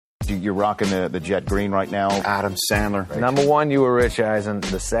You're rocking the jet green right now. Adam Sandler. Right. Number one, you were Rich Eisen.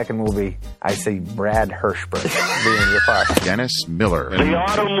 The second will be, I say, Brad Hirschberg being your partner. Dennis Miller. The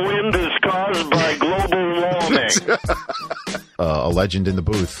autumn wind is caused by global warming. A legend in the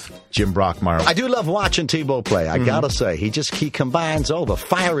booth, Jim Brockmeyer. I do love watching Tebow play. I gotta say, he combines all the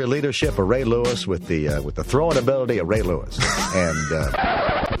fiery leadership of Ray Lewis with the throwing ability of Ray Lewis. And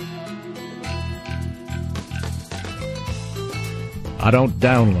I don't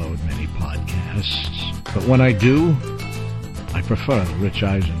download many podcasts, but when I do, I prefer the Rich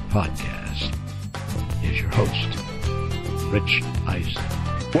Eisen podcast. Here's your host, Rich Eisen.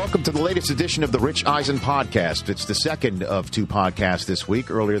 Welcome to the latest edition of the Rich Eisen podcast. It's the second of two podcasts this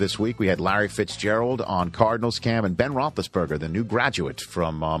week. Earlier this week, we had Larry Fitzgerald on Cardinals Cam and Ben Roethlisberger, the new graduate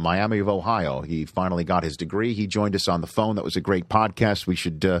from Miami of Ohio. He finally got his degree. He joined us on the phone. That was a great podcast. We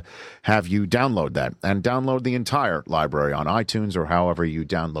should have you download that and download the entire library on iTunes or however you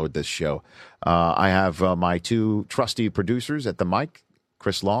download this show. I have my two trusty producers at the mic.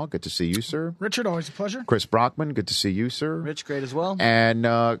 Chris Law, good to see you, sir. Richard, always a pleasure. Chris Brockman, good to see you, sir. Rich, great as well. And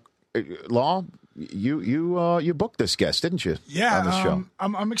Law, you booked this guest, didn't you? Yeah, on the show.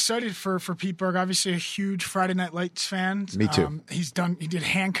 I'm excited for Pete Berg. Obviously, a huge Friday Night Lights fan. Me too. He did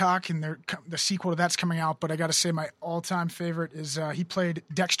Hancock, and the sequel to that's coming out. But I got to say, my all-time favorite is he played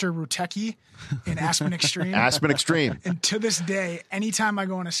Dexter Rutecki in Aspen Extreme. Aspen Extreme. And to this day, anytime I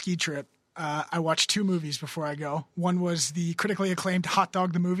go on a ski trip, I watch two movies before I go. One was the critically acclaimed Hot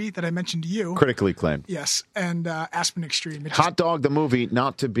Dog the movie that I mentioned to you. Critically acclaimed. Yes, and Aspen Extreme. Hot Dog the movie,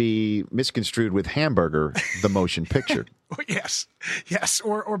 not to be misconstrued with Hamburger the motion picture. Yes,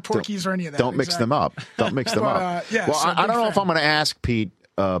 or Porky's or any of that. Don't mix them up. Don't mix them up. Yeah, well, so I don't know if I'm going to ask Pete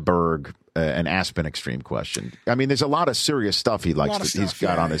Berg an Aspen Extreme question. I mean, there's a lot of serious stuff he's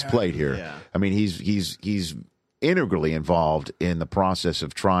got on his plate here. Yeah. I mean, he's integrally involved in the process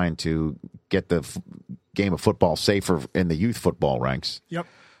of trying to get the game of football safer in the youth football ranks. Yep.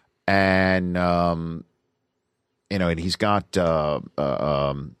 And, and he's got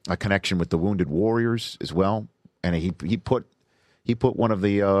a connection with the Wounded Warriors as well. And he put one of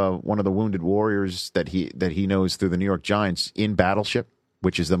the Wounded Warriors that he knows through the New York Giants in Battleship,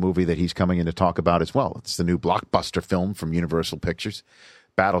 which is the movie that he's coming in to talk about as well. It's the new blockbuster film from Universal Pictures.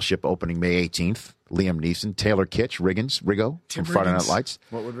 Battleship opening May 18th. Liam Neeson, Taylor Kitsch, Riggo from Friday Night Lights.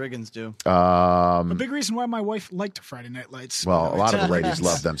 What would Riggins do? A big reason why my wife liked Friday Night Lights. Well, a lot of the ladies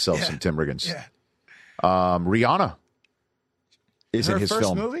love themselves some Tim Riggins. Yeah. Rihanna is in his first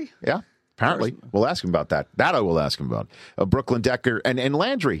film. Movie? Yeah, apparently. We'll ask him about that. That I will ask him about. Brooklyn Decker and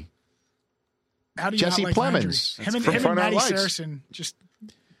Landry. How do you Jesse not like Plemons Landry? Him and Maddie Saracen,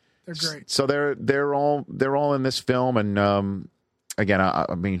 they're great. So they're all in this film, and again,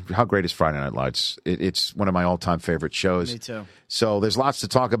 I mean, how great is Friday Night Lights? It's one of my all-time favorite shows. Me too. So there's lots to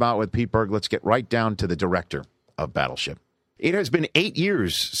talk about with Pete Berg. Let's get right down to the director of Battleship. It has been 8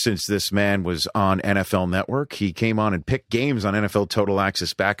 years since this man was on NFL Network. He came on and picked games on NFL Total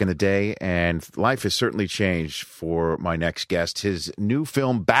Access back in the day, and life has certainly changed for my next guest. His new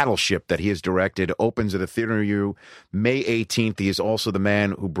film, Battleship, that he has directed, opens at a theater near you May 18th. He is also the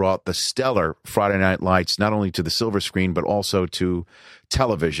man who brought the stellar Friday Night Lights not only to the silver screen, but also to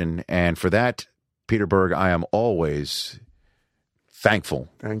television. And for that, Peter Berg, I am always thankful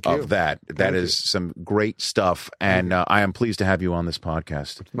of that. That is some great stuff, and I am pleased to have you on this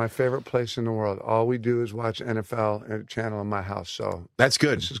podcast. It's my favorite place in the world. All we do is watch NFL channel in my house, so that's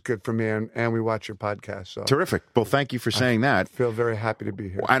good. This is good for me, and we watch your podcast. So terrific. Well, thank you for saying that. I feel very happy to be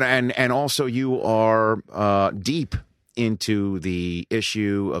here. And also you are deep into the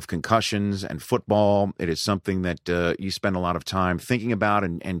issue of concussions and football. It is something that you spend a lot of time thinking about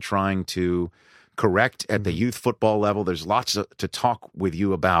and trying to correct at the youth football level. There's lots to talk with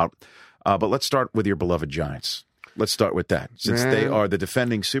you about, but let's start with your beloved Giants. Let's start with that, since they are the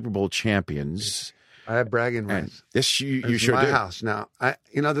defending Super Bowl champions. I have bragging rights. Yes, you sure my do. House now.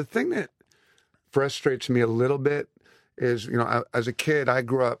 The thing that frustrates me a little bit is, as a kid, I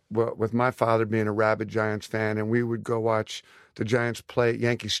grew up with my father being a rabid Giants fan, and we would go watch the Giants play at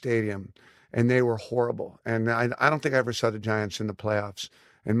Yankee Stadium, and they were horrible. And I don't think I ever saw the Giants in the playoffs.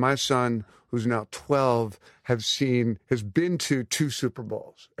 And my son, who's now 12, has been to 2 Super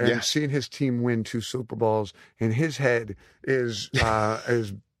Bowls and seen his team win 2 Super Bowls. And his head is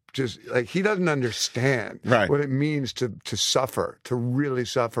just like, he doesn't understand what it means to suffer, to really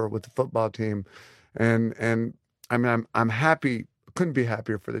suffer with the football team. And I mean, I'm happy, couldn't be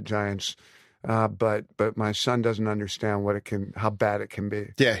happier for the Giants. but my son doesn't understand how bad it can be.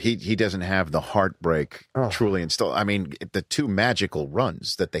 Yeah, he doesn't have the heartbreak truly installed. I mean, the two magical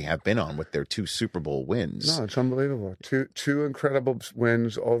runs that they have been on with their 2 Super Bowl wins. No, it's unbelievable. Two incredible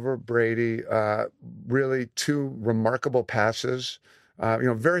wins over Brady. Really 2 remarkable passes.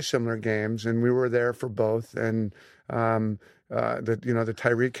 Very similar games, and we were there for both. And the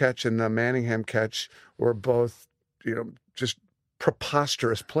Tyree catch and the Manningham catch were both, just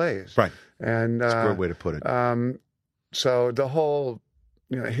preposterous plays. Right. And that's a good way to put it. So the whole,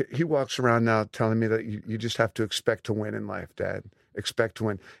 he walks around now telling me that you just have to expect to win in life, Dad. Expect to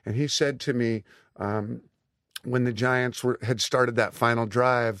win. And he said to me, when the Giants had started that final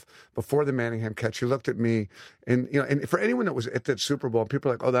drive before the Manningham catch, he looked at me, and and for anyone that was at that Super Bowl, people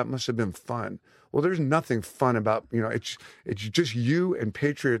are like, "Oh, that must have been fun." Well, there's nothing fun about it's just you and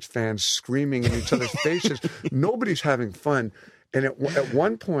Patriots fans screaming in each other's faces. Nobody's having fun. And at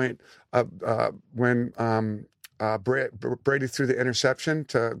one point, when Brady threw the interception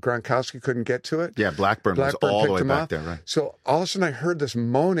to Gronkowski, couldn't get to it. Yeah, Blackburn was all the way back there, right? So all of a sudden I heard this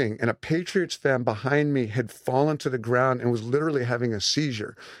moaning, and a Patriots fan behind me had fallen to the ground and was literally having a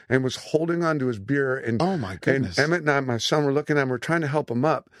seizure and was holding onto his beer. And oh my goodness! And Emmett and I, my son, were looking at him. We're trying to help him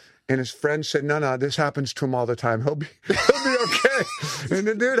up. And his friend said, no, this happens to him all the time. He'll be okay. And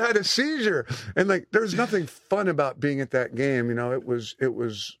the dude had a seizure. And there's nothing fun about being at that game. It was.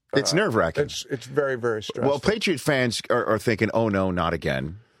 It's nerve-wracking. It's very, very stressful. Well, Patriot fans are thinking, oh no, not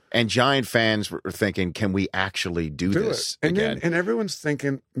again. And Giant fans were thinking, can we actually do this again? And everyone's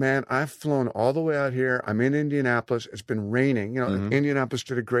thinking, man, I've flown all the way out here. I'm in Indianapolis. It's been raining. Indianapolis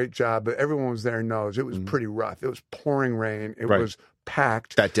did a great job, but everyone was there knows it was pretty rough. It was pouring rain. It was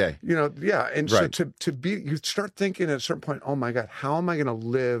packed that day. Yeah. And so you start thinking at a certain point, oh my God, how am I going to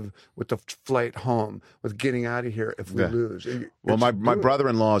live with the flight home, with getting out of here if we lose? Well, my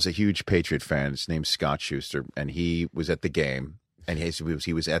brother-in-law is a huge Patriot fan. His name's Scott Schuster, and he was at the game. And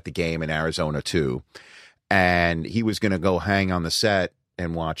he was at the game in Arizona too, and he was going to go hang on the set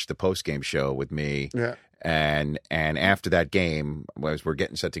and watch the post-game show with me. Yeah. And after that game, as we're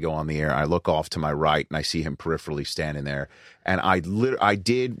getting set to go on the air, I look off to my right and I see him peripherally standing there. And I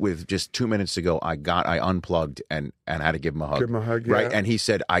did with just 2 minutes to go. I unplugged and had to give him a hug. Give him a hug, right? And he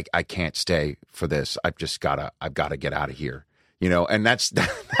said, "I can't stay for this. I've got to get out of here." And that's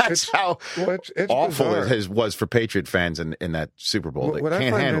how it's awful bizarre. it was for Patriot fans in that Super Bowl. What can't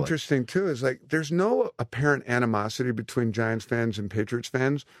I find handle interesting, too, is there's no apparent animosity between Giants fans and Patriots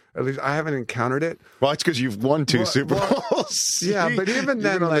fans. At least I haven't encountered it. Well, it's because you've won 2 Super Bowls. Yeah, but even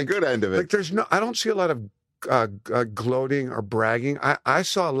then, on the good end of it. I don't see a lot of gloating or bragging. I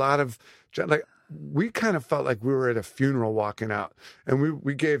saw a lot of, we kind of felt like we were at a funeral walking out, and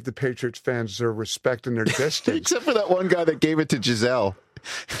we gave the Patriots fans their respect and their distance. Except for that one guy that gave it to Giselle.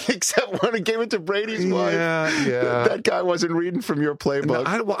 Except when he gave it to Brady's wife. Yeah. That guy wasn't reading from your playbook.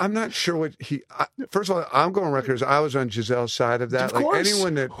 No, I'm not sure what first of all, I'm going record as I was on Giselle's side of that. Of course.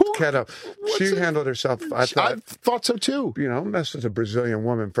 Anyone that she handled herself. I thought so too. Mess with a Brazilian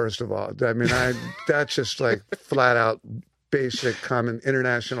woman, first of all. I mean, that's just flat out basic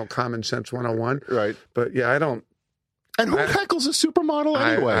international common sense 101. Right. But yeah, I don't. And who heckles a supermodel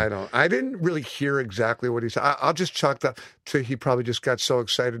anyway? I don't. I didn't really hear exactly what he said. I'll just chalk that to he probably just got so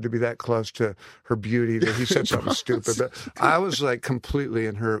excited to be that close to her beauty that he said something stupid. But I was completely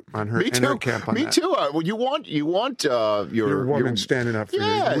on her inner camp on that. Me too. Well, you want your woman standing up for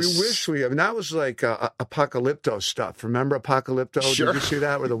you. We wish we. I mean, that was like Apocalypto stuff. Remember Apocalypto? Sure. Did you see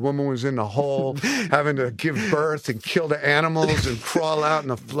that where the woman was in the hole having to give birth and kill the animals and crawl out in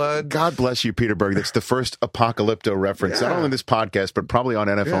the flood? God bless you, Peter Berg. That's the first Apocalypto reference. Not only in this podcast, but probably on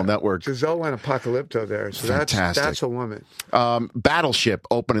NFL Network. Giselle went Apocalypto there. So fantastic. That's a woman. Battleship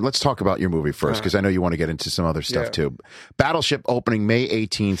opening. Let's talk about your movie first, because I know you want to get into some other stuff too. Battleship opening May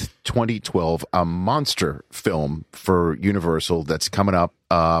 18th, 2012. A monster film for Universal that's coming up,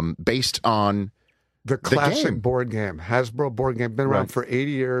 based on the classic board game, Hasbro board game. Been around for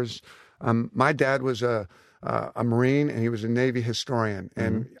 80 years. My dad was a Marine, and he was a Navy historian.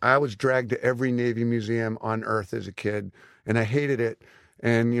 And I was dragged to every Navy museum on Earth as a kid, and I hated it.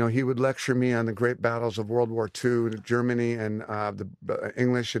 And, he would lecture me on the great battles of World War II, Germany and the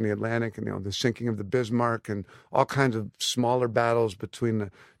English in the Atlantic, and, the sinking of the Bismarck and all kinds of smaller battles between the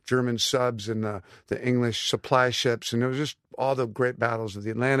German subs and the English supply ships. And it was just all the great battles of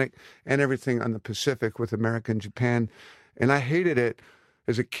the Atlantic and everything on the Pacific with America and Japan. And I hated it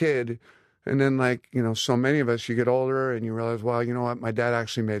as a kid. And then, so many of us, you get older and you realize, well, you know what, my dad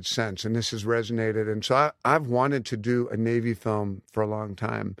actually made sense, and this has resonated. And so I've wanted to do a Navy film for a long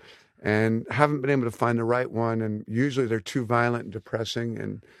time and haven't been able to find the right one. And usually they're too violent and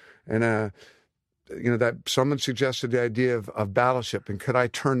depressing. and that someone suggested the idea of Battleship, and could I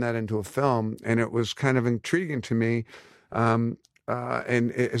turn that into a film? And it was kind of intriguing to me, and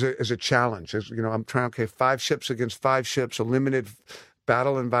as a challenge. I'm trying, 5 ships against 5 ships, a limited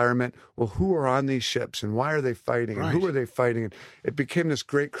battle environment. Well, who are on these ships, and why are they fighting, and who are they fighting? And it became this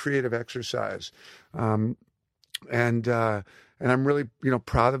great creative exercise, and I'm really,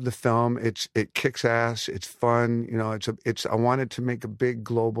 proud of the film. It kicks ass. It's fun. I wanted to make a big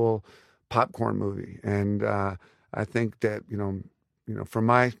global popcorn movie, and I think that for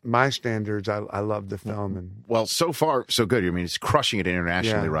my standards, I love the film. And well, so far so good. I mean, it's crushing it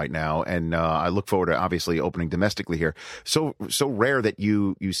internationally right now, and I look forward to obviously opening domestically here. So rare that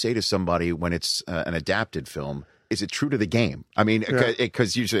you say to somebody when it's an adapted film, is it true to the game? I mean,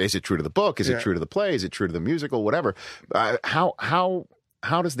 because usually, is it true to the book? Is it true to the play? Is it true to the musical? Whatever.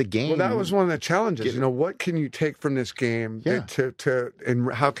 How does the game? Well, that was one of the challenges. What can you take from this game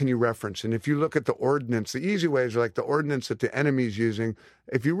and how can you reference? And if you look at the ordnance, the easy ways are like the ordnance that the enemy's using.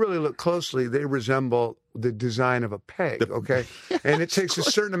 If you really look closely, they resemble the design of a peg. Okay, and it takes a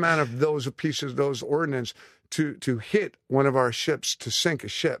certain amount of those pieces, those ordnance, to hit one of our ships, to sink a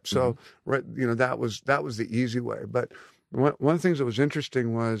ship. So that was the easy way. But one of the things that was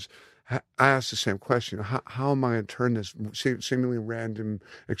interesting was, I asked the same question. How am I going to turn this seemingly random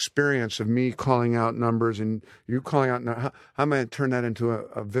experience of me calling out numbers and you calling out numbers, how am I going to turn that into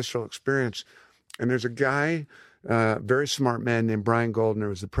a visceral experience? And there's a guy, very smart man named Brian Goldner,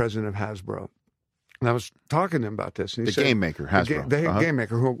 who's the president of Hasbro. And I was talking to him about this. And he said, game maker, Hasbro. The game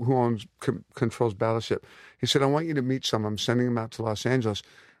maker who controls Battleship. He said, I want you to meet someone. I'm sending him out to Los Angeles.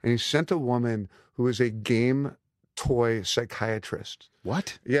 And he sent a woman who is a game toy psychiatrist.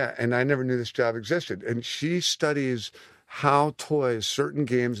 What? Yeah, and I never knew this job existed. And she studies how certain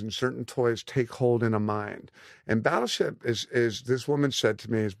games and certain toys take hold in a mind. And Battleship is this woman said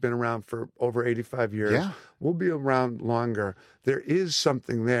to me, has been around for over 85 years. Yeah. We'll be around longer. There is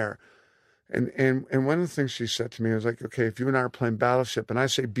something there. And one of the things she said to me was like, okay, if you and I are playing Battleship and I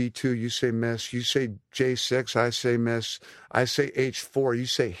say B2, you say miss, you say J6, I say miss, I say H4, you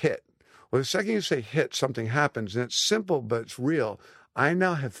say hit. Well, the second you say hit, something happens, and it's simple, but it's real. I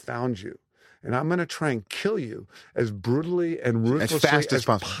now have found you, and I'm going to try and kill you as brutally and ruthlessly as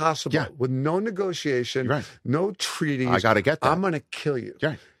possible with no negotiation, no treaties. I got to get that. I'm going to kill you.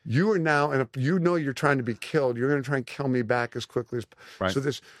 Right. You are now, and you're trying to be killed. You're going to try and kill me back as quickly as possible. So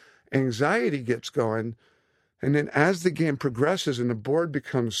this anxiety gets going, and then as the game progresses and the board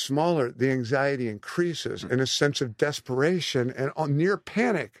becomes smaller, the anxiety increases and a sense of desperation and near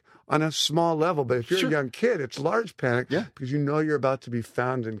panic on a small level. But if you're a young kid, it's large panic because you're about to be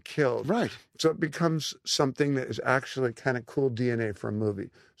found and killed. Right. So it becomes something that is actually kind of cool DNA for a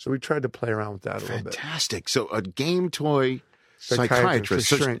movie. So we tried to play around with that a little bit. Fantastic. So a game toy psychiatrist.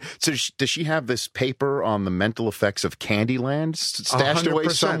 So does she have this paper on the mental effects of Candyland stashed away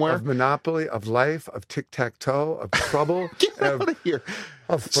somewhere? Of Monopoly, of life, of tic-tac-toe, of trouble. Get out of here.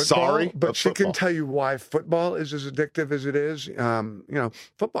 Of football, Sorry, but she can tell you why football is as addictive as it is.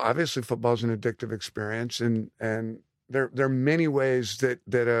 Football is an addictive experience, and there are many ways that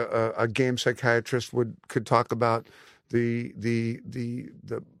a game psychiatrist could talk about the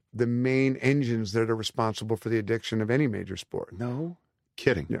main engines that are responsible for the addiction of any major sport. No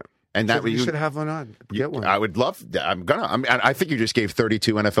kidding. Yeah. And that you should have one on. Get one. I would love. I think you just gave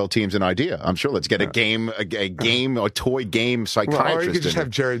 32 NFL teams an idea. I'm sure. Let's get a toy game psychiatrist. Or you could just have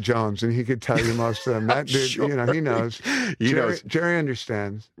Jerry Jones, and he could tell you most of them. That dude, sure. He knows. Jerry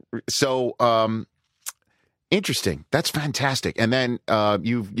understands. So, interesting. That's fantastic. And then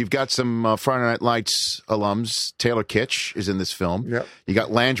you've got some Friday Night Lights alums. Taylor Kitsch is in this film. Yep. You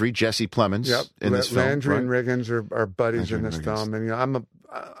got Landry, Jesse Plemons in this film. Landry and Riggins are buddies in this film, and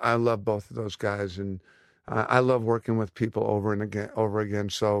I love both of those guys, and I love working with people over again.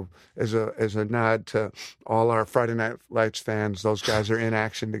 So as a nod to all our Friday Night Lights fans, those guys are in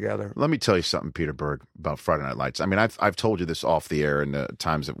action together. Let me tell you something, Peter Berg, about Friday Night Lights. I mean, I've told you this off the air in the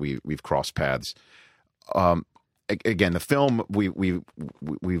times that we've crossed paths. Again, the film we've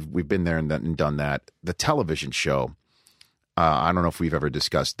been there and done that. The television show, I don't know if we've ever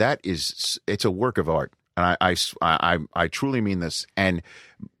discussed that. It's a work of art. And I truly mean this. And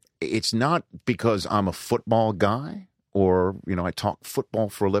it's not because I'm a football guy or, I talk football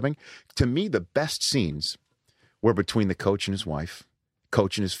for a living. To me, the best scenes were between the coach and his wife,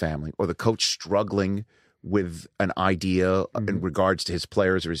 coach and his family, or the coach struggling with an idea in regards to his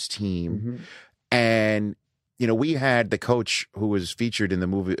players or his team. And, we had the coach who was featured in the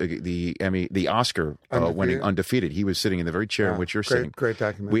movie, the Oscar winning Undefeated. He was sitting in the very chair in which you're sitting. Great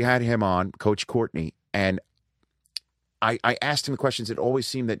documentary. We had him on, Coach Courtney. And I asked him questions that always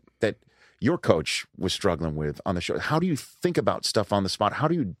seemed that your coach was struggling with on the show. How do you think about stuff on the spot? How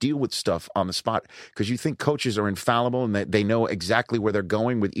do you deal with stuff on the spot? Because you think coaches are infallible and that they know exactly where they're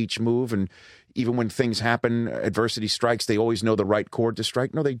going with each move. And even when things happen, adversity strikes, they always know the right chord to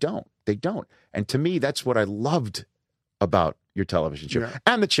strike. No, they don't. They don't. And to me, that's what I loved about your television show. Yeah.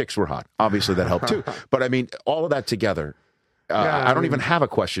 And the chicks were hot. Obviously, that helped too. But I mean, all of that together, I don't even have a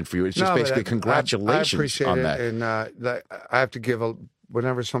question for you. It's just basically congratulations I appreciate on it. that. And I have to give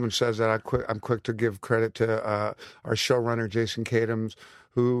whenever someone says that, I'm quick to give credit to our showrunner, Jason Katims,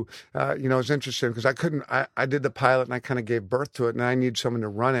 who, is interesting because I did the pilot and I kind of gave birth to it and I need someone to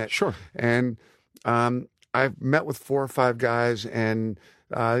run it. Sure. And I've met with 4 or 5 guys and,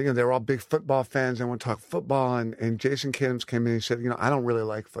 they're all big football fans. They want to talk football. And Jason Katims came in and he said, I don't really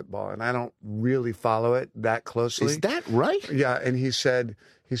like football and I don't really follow it that closely. Is that right? Yeah. And he said,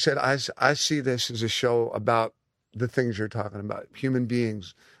 I see this as a show about the things you're talking about, human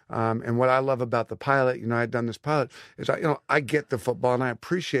beings. And what I love about the pilot, I'd done this pilot, is I get the football and I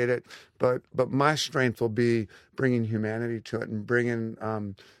appreciate it, but my strength will be bringing humanity to it and bringing,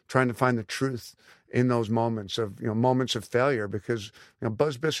 trying to find the truth in those moments of failure, because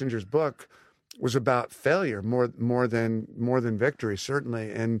Buzz Bissinger's book was about failure more than victory,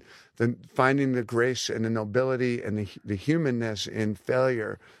 certainly, and then finding the grace and the nobility and the humanness in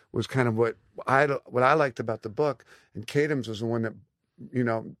failure was kind of what I liked about the book. And Katims was the one that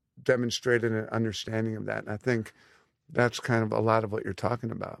demonstrated an understanding of that, and I think that's kind of a lot of what you're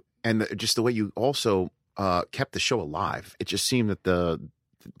talking about. And just the way you also kept the show alive. It just seemed that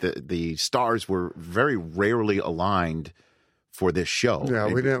the stars were very rarely aligned for this show. Yeah,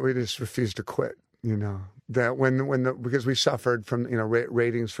 we just refused to quit. That because we suffered from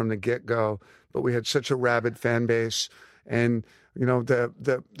ratings from the get-go, but we had such a rabid fan base. And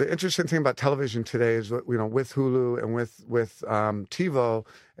the interesting thing about television today is with Hulu and with TiVo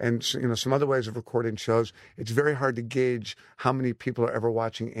and some other ways of recording shows, it's very hard to gauge how many people are ever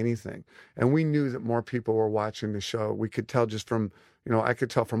watching anything. And we knew that more people were watching the show. We could tell just from I could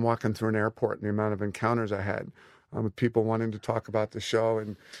tell from walking through an airport and the amount of encounters I had with people wanting to talk about the show,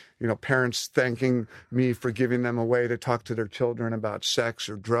 and parents thanking me for giving them a way to talk to their children about sex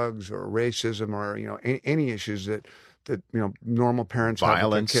or drugs or racism or any issues that normal parents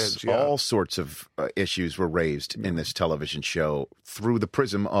violence, have with their kids. All sorts of issues were raised in this television show through the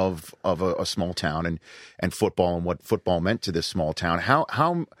prism of a small town and football and what football meant to this small town.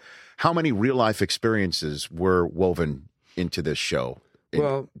 How many real life experiences were woven into this show?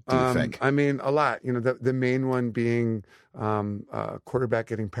 Well, do you think? I mean, a lot. The main one being quarterback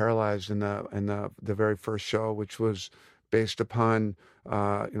getting paralyzed in the very first show, which was based upon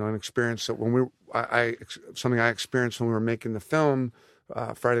an experience that something I experienced when we were making the film,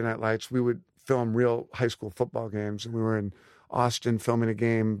 Friday Night Lights. We would film real high school football games, and we were in Austin filming a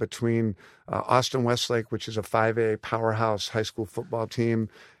game between Austin Westlake, which is a 5A powerhouse high school football team,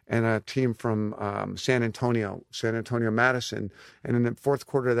 and a team from San Antonio Madison. And in the fourth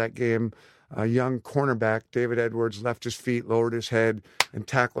quarter of that game, a young cornerback, David Edwards, left his feet, lowered his head, and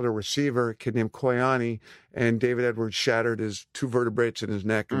tackled a receiver, a kid named Koyani, and David Edwards shattered his 2 vertebrae in his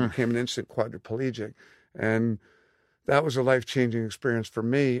neck and became an instant quadriplegic. And that was a life-changing experience for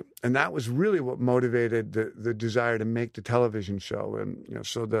me, and that was really what motivated the desire to make the television show. And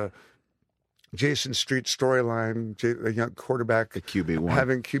so the Jason Street storyline, the young quarterback, the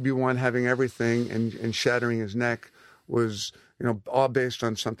QB1, having everything and shattering his neck, was all based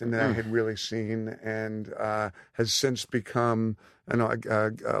on something that I had really seen, and has since become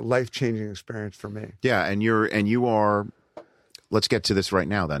a life-changing experience for me. Yeah, and you are. Let's get to this right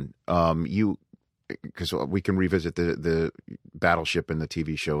now. Then because we can revisit the Battleship and the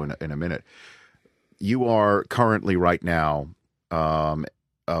TV show in a minute. You are currently right now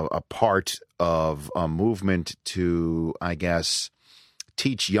a part of a movement to, I guess,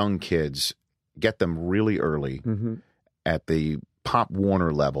 teach young kids, get them really early at the Pop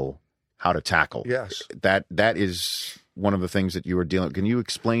Warner level how to tackle. Yes. That is one of the things that you were dealing with. Can you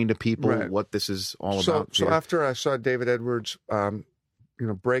explain to people what this is all about? So after I saw David Edwards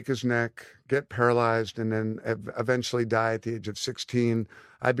break his neck, get paralyzed, and then eventually die at the age of 16,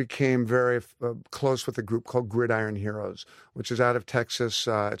 I became very close with a group called Gridiron Heroes, which is out of Texas.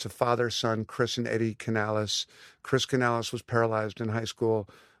 It's a father-son, Chris and Eddie Canales. Chris Canales was paralyzed in high school,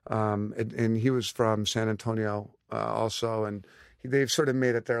 and he was from San Antonio also, and they've sort of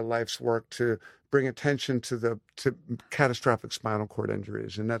made it their life's work to bring attention to catastrophic spinal cord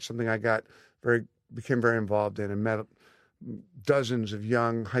injuries, and that's something I became very involved in, and met dozens of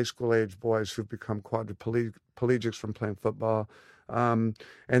young high school age boys who've become quadriplegics from playing football.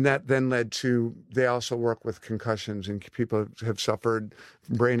 And that then led to, they also work with concussions, and people have suffered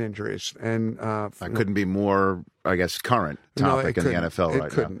brain injuries. And that couldn't be more, I guess, current topic in the NFL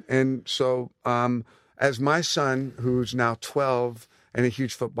right now. And so as my son, who's now 12 and a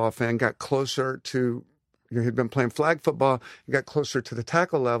huge football fan, got closer to, he'd been playing flag football, he got closer to the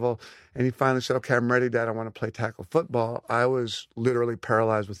tackle level, and he finally said, okay, I'm ready, Dad, I want to play tackle football. I was literally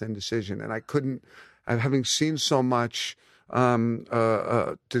paralyzed with indecision, and I couldn't, having seen so much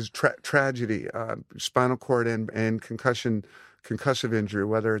tragedy, spinal cord and concussive injury,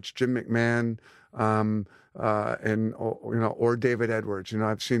 whether it's Jim McMahon or David Edwards.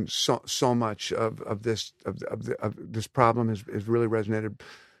 I've seen so much of this problem has really resonated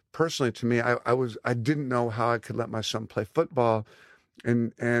personally to me. I didn't know how I could let my son play football,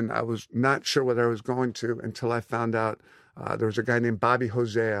 and I was not sure whether I was going to until I found out there was a guy named Bobby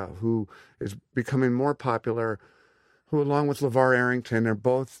Hosea who is becoming more popular, who, along with LeVar Arrington, have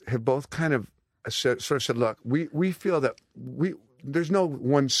both kind of sort of said, look, we feel that there's no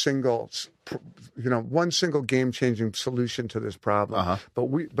one single game-changing solution to this problem.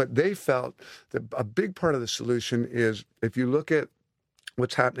 But they felt that a big part of the solution is, if you look at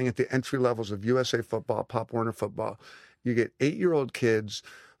what's happening at the entry levels of USA football, Pop Warner football, you get 8-year-old kids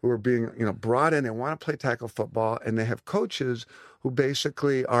who are being brought in and want to play tackle football, and they have coaches who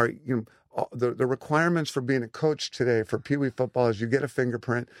basically are the requirements for being a coach today for Pee Wee football is you get a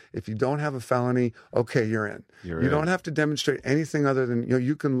fingerprint. If you don't have a felony, okay, you're in. You don't have to demonstrate anything other than,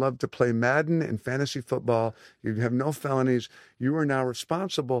 you can love to play Madden and fantasy football. You have no felonies. You are now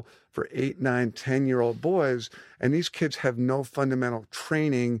responsible for 8, 9, 10-year-old boys, and these kids have no fundamental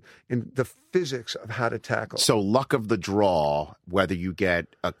training in the physics of how to tackle. So luck of the draw, whether you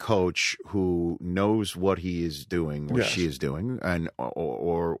get a coach who knows what he is doing or she is doing, and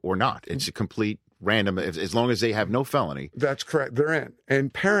or not. It's a complete random, as long as they have no felony. That's correct. They're in. And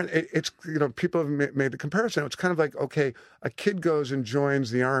it's, people have made the comparison. It's kind of like, okay, a kid goes and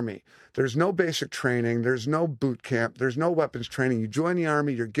joins the Army. There's no basic training. There's no boot camp. There's no weapons training. You join the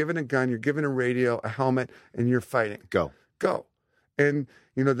Army, you're given a gun, you're given a radio, a helmet, and you're fighting. Go. And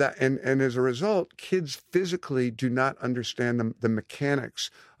and as a result, kids physically do not understand the mechanics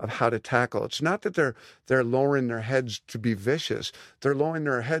of how to tackle. It's not that they're lowering their heads to be vicious. They're lowering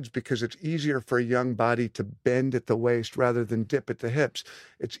their heads because it's easier for a young body to bend at the waist rather than dip at the hips.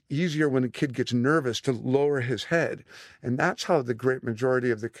 It's easier when a kid gets nervous to lower his head. And that's how the great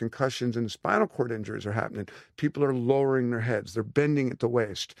majority of the concussions and the spinal cord injuries are happening. People are lowering their heads. They're bending at the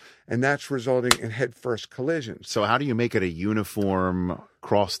waist. And that's resulting in head-first collisions. So how do you make it a uniform,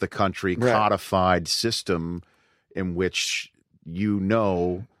 across the country, codified system in which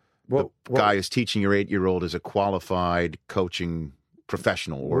the guy is teaching your 8-year-old is a qualified coaching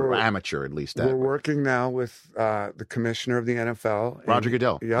professional or amateur, at least? We're working now with the commissioner of the NFL, Roger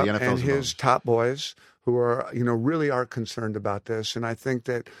Goodell, the NFL's and his top boys, who are really are concerned about this. And I think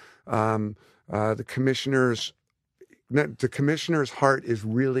that the commissioner's heart is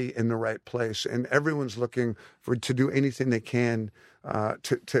really in the right place, and everyone's looking to do anything they can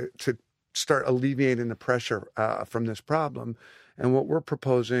to start alleviating the pressure from this problem. And what we're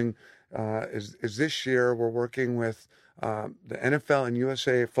proposing is this year we're working with the NFL and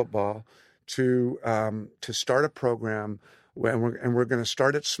USA Football to start a program. And we're going to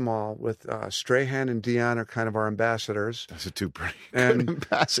start it small with Strahan and Dion are kind of our ambassadors. Those are two pretty good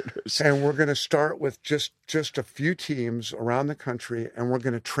ambassadors. And we're going to start with just a few teams around the country, and we're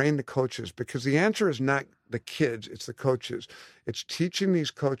going to train the coaches, because the answer is not the kids, it's the coaches. It's teaching these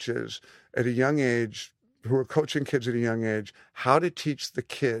coaches at a young age, who are coaching kids at a young age, how to teach the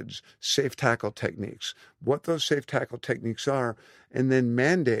kids safe tackle techniques, what those safe tackle techniques are, and then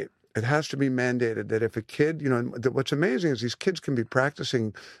mandate. It has to be mandated that if a kid, what's amazing is these kids can be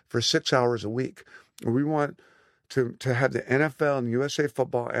practicing for 6 hours a week. We want to have the NFL and USA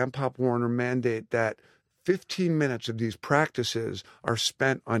Football and Pop Warner mandate that 15 minutes of these practices are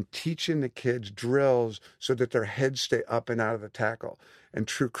spent on teaching the kids drills so that their heads stay up and out of the tackle. And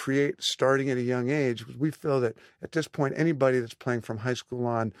to create, starting at a young age, we feel that at this point, anybody that's playing from high school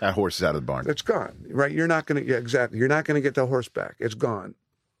on, that horse is out of the barn. It's gone, right? You're not going to, exactly. You're not going to get the horse back. It's gone.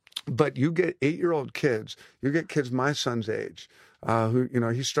 But you get 8-year-old kids, you get kids my son's age, who,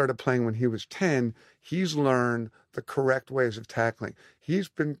 he started playing when he was 10. He's learned the correct ways of tackling. He's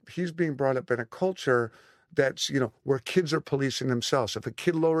being brought up in a culture that's, where kids are policing themselves. If a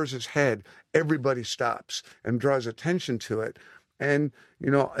kid lowers his head, everybody stops and draws attention to it. And,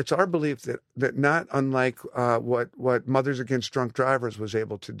 it's our belief that not unlike what Mothers Against Drunk Drivers was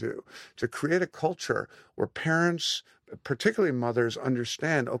able to do, to create a culture where parents particularly mothers,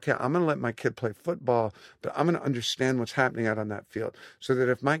 understand, okay, I'm going to let my kid play football, but I'm going to understand what's happening out on that field. So that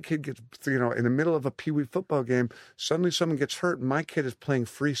if my kid gets, in the middle of a peewee football game, suddenly someone gets hurt, and my kid is playing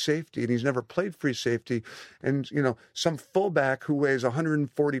free safety, and he's never played free safety. And, some fullback who weighs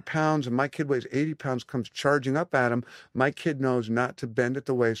 140 pounds and my kid weighs 80 pounds comes charging up at him. My kid knows not to bend at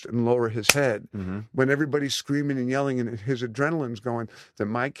the waist and lower his head. When everybody's screaming and yelling and his adrenaline's going, that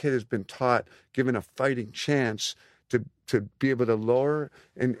my kid has been taught, given a fighting chance, to be able to lower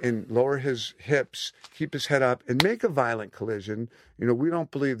and lower his hips, keep his head up, and make a violent collision. We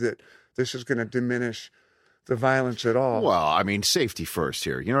don't believe that this is going to diminish the violence at all. Well, I mean, safety first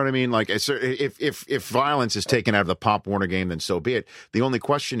here. You know what I mean? Like, if violence is taken out of the Pop Warner game, then so be it. The only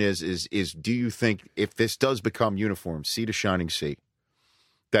question is do you think if this does become uniform, sea to shining sea,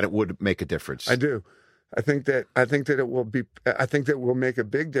 that it would make a difference? I do. I think that it will be. I think that will make a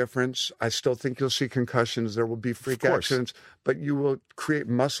big difference. I still think you'll see concussions. There will be freak accidents, but you will create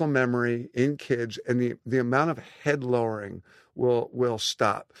muscle memory in kids, and the amount of head lowering will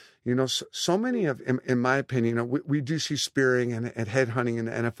stop. So many of, in my opinion, we do see spearing and head hunting in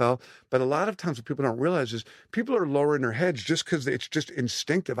the NFL, but a lot of times what people don't realize is people are lowering their heads just because it's just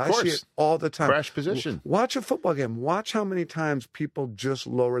instinctive. I see it all the time. Crash position. Watch a football game. Watch how many times people just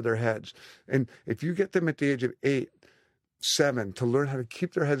lower their heads. And if you get them at the age of 8, 7 to learn how to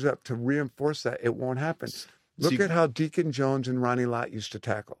keep their heads up, to reinforce that, it won't happen. Look at how Deacon Jones and Ronnie Lott used to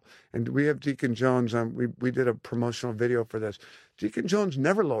tackle. And we have Deacon Jones. We did a promotional video for this. Deacon Jones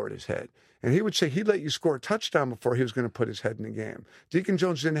never lowered his head. And he would say he'd let you score a touchdown before he was going to put his head in the game. Deacon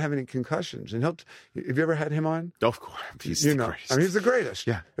Jones didn't have any concussions. And have you ever had him on? Of course. He's the greatest. He's the greatest.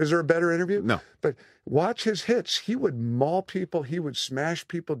 Yeah. Is there a better interview? No. But watch his hits. He would maul people. He would smash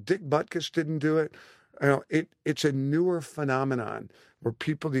people. Dick Butkus didn't do it. It's a newer phenomenon where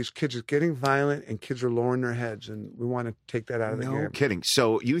these kids are getting violent and kids are lowering their heads, and we want to take that out of the game. No kidding.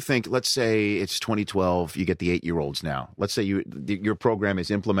 So you think, let's say it's 2012, you get the 8-year-olds now. Let's say your program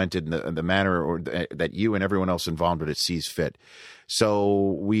is implemented in the manner that you and everyone else involved with it sees fit.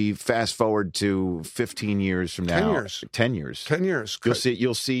 So we fast forward to 15 years from now. 10 years. 10 years.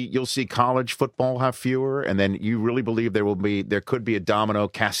 You'll see college football have fewer, and then you really believe there could be a domino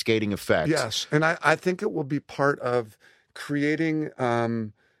cascading effect. Yes, and I think it will be part of creating.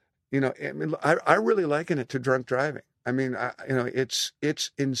 I really liken it to drunk driving. I mean, it's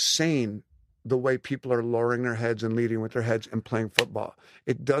insane the way people are lowering their heads and leading with their heads and playing football.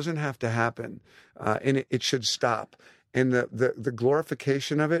 It doesn't have to happen, and it should stop. And the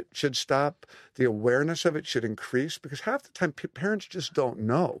glorification of it should stop. The awareness of it should increase, because half the time parents just don't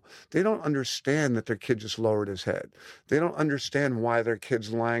know. They don't understand that their kid just lowered his head. They don't understand why their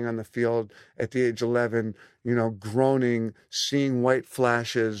kid's lying on the field at the age 11, groaning, seeing white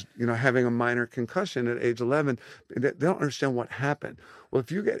flashes, having a minor concussion at age 11. They don't understand what happened. Well,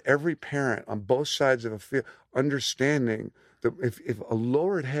 if you get every parent on both sides of a field understanding that if a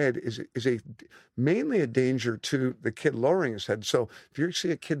lowered head is mainly a danger to the kid lowering his head. So if you see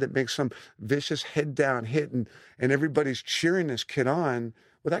a kid that makes some vicious head down hit and everybody's cheering this kid on,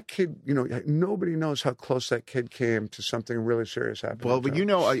 well, that kid, nobody knows how close that kid came to something really serious happening. Well, but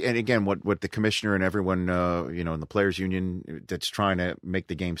and again, what the commissioner and everyone, in the players union that's trying to make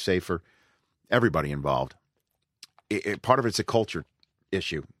the game safer, everybody involved, part of it's a culture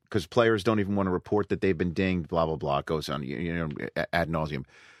issue, because players don't even want to report that they've been dinged, blah, blah, blah. It goes on, ad nauseum.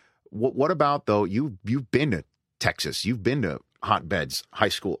 What about, though, you've been to Texas, you've been to hotbeds, high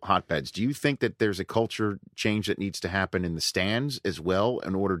school hotbeds. Do you think that there's a culture change that needs to happen in the stands as well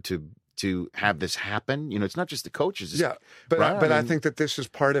in order to have this happen? It's not just the coaches. Yeah, but right? I think that this is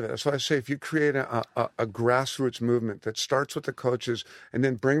part of it. So I say if you create a grassroots movement that starts with the coaches and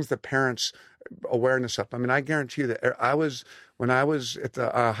then brings the parents' awareness up. I mean, I guarantee you that when I was at the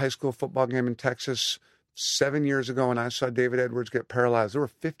high school football game in Texas 7 years ago, and I saw David Edwards get paralyzed, there were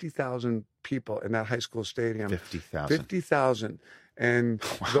 50,000 people in that high school stadium. 50,000. And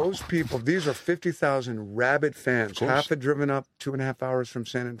those people, these are 50,000 rabid fans. Half had driven up 2.5 hours from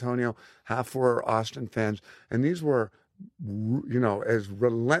San Antonio. Half were Austin fans. And these were, as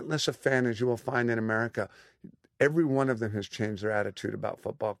relentless a fan as you will find in America. Every one of them has changed their attitude about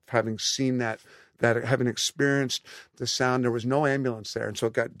football, having seen that having experienced the sound. There was no ambulance there, and so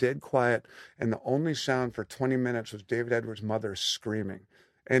it got dead quiet, and the only sound for 20 minutes was David Edwards' mother screaming.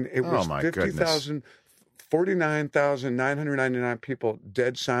 And it was 49,999 people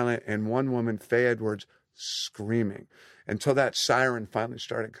dead silent, and one woman, Faye Edwards, screaming, until that siren finally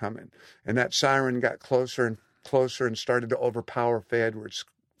started coming. And that siren got closer and closer and started to overpower Faye Edwards'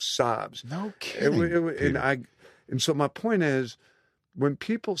 sobs. No kidding. And so my point is, when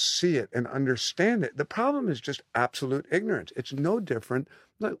people see it and understand it, the problem is just absolute ignorance. It's no different.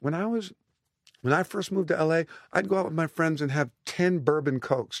 Look, when I first moved to LA, I'd go out with my friends and have 10 bourbon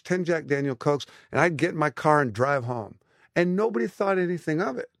Cokes, 10 Jack Daniel Cokes, and I'd get in my car and drive home. And nobody thought anything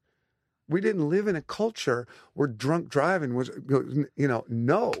of it. We didn't live in a culture where drunk driving was,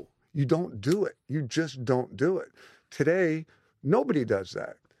 no, you don't do it. You just don't do it. Today, nobody does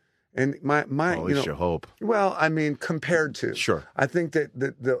that. And my At least you hope. Well, I mean, compared to. Sure. I think that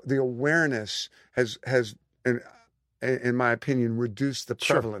the awareness has in my opinion, reduced the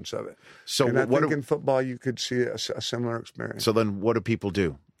prevalence of it. So and I think in football you could see a similar experience. So then what do people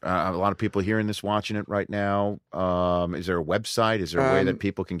do? A lot of people hearing this, watching it right now. Is there a website? Is there a way that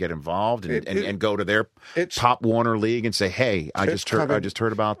people can get involved and go to their Pop Warner League and say, "Hey, I just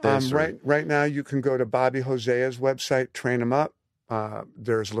heard about this"? Right now, you can go to Bobby Hosea's website, Train 'Em Up.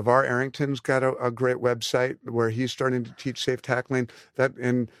 There's LeVar Arrington's got a great website where he's starting to teach safe tackling. That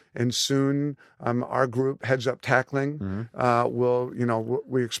and soon our group Heads Up Tackling will,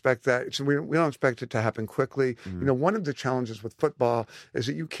 we expect that. We don't expect it to happen quickly. One of the challenges with football is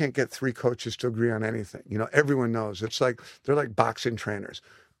that you can't get 3 coaches to agree on anything. Everyone knows it's like they're like boxing trainers.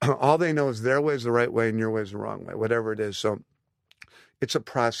 All they know is their way is the right way and your way is the wrong way, whatever it is. So it's a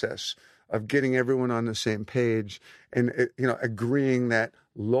process of getting everyone on the same page and agreeing that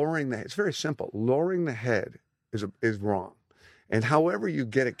it's very simple. Lowering the head is wrong. And however you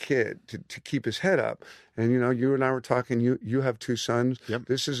get a kid to keep his head up, and you and I were talking, you have 2 sons. Yep.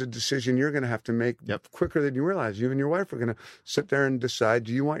 This is a decision you're going to have to make quicker than you realize. You and your wife are going to sit there and decide,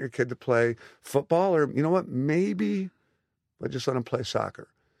 do you want your kid to play football, or maybe let's just let him play soccer.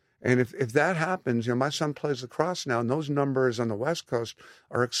 And if that happens, my son plays lacrosse now, and those numbers on the West Coast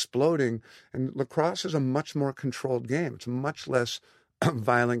are exploding. And lacrosse is a much more controlled game. It's a much less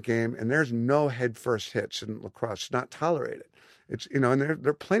violent game, and there's no head-first hits in lacrosse. It's not tolerated. It's and there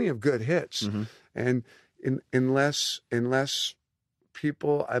are plenty of good hits. And unless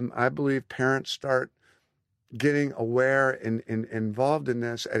people, I believe parents start getting aware and involved in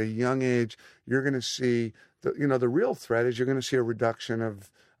this at a young age, you're going to see the real threat is you're going to see a reduction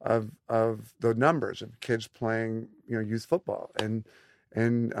of the numbers of kids playing, youth football. And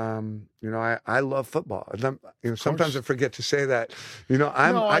I love football. Sometimes I forget to say that, you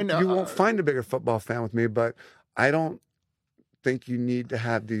won't find a bigger football fan with me, but I don't think you need to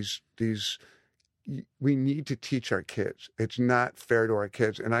have these, we need to teach our kids. It's not fair to our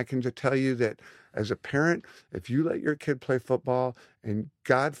kids. And I can just tell you that as a parent, if you let your kid play football and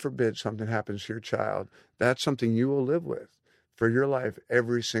God forbid something happens to your child, that's something you will live with for your life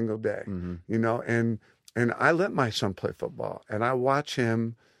every single day, and I let my son play football and I watch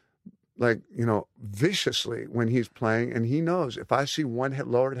him viciously when he's playing, and he knows if I see one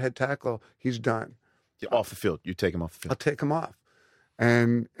lowered head tackle, he's done. Off the field. You take him off the field. I'll take him off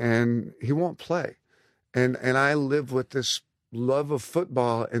and he won't play. And I live with this love of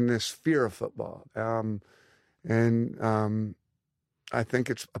football and this fear of football. I think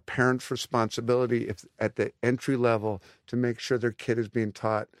it's a parent's responsibility at the entry level to make sure their kid is being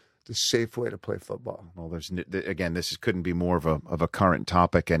taught the safe way to play football. Well, this couldn't be more of a current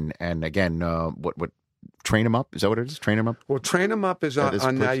topic. And again, what Train 'Em Up? Is that what it is? Train 'Em Up? Well, Train 'Em Up is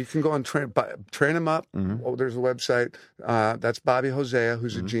on now. You can go on Train 'Em Up. Oh, there's a website. That's Bobby Hosea,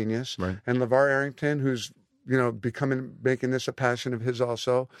 who's a genius, right. And LeVar Arrington, who's making this a passion of his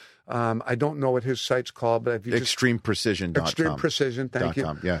also. I don't know what his site's called, but if you ExtremePrecision.com. Extreme Precision, thank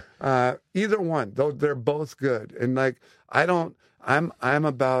you. Yeah. Either one, though, they're both good. And I'm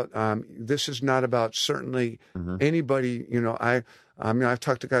about, this is not about certainly anybody, I've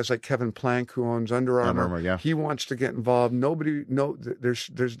talked to guys like Kevin Plank, who owns Under Armour. Yeah. He wants to get involved.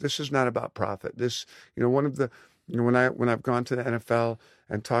 This is not about profit. This, one of the, when I've gone to the NFL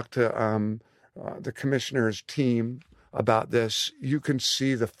and talked to the commissioner's team about this, you can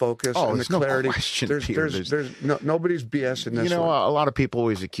see the focus and the clarity. No question, there's nobody's BS in this. A lot of people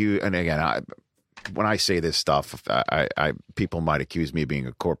always accuse, and again, when I say this stuff, people might accuse me of being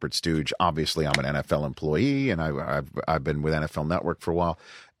a corporate stooge. Obviously, I'm an NFL employee, and I've been with NFL Network for a while.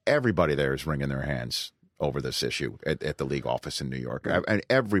 Everybody there is wringing their hands over this issue at the league office in New York, and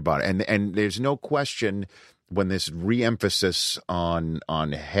everybody, and there's no question. When this re-emphasis on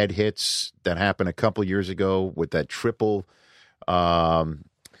head hits that happened a couple years ago with that triple,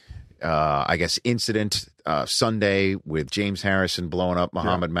 incident Sunday with James Harrison blowing up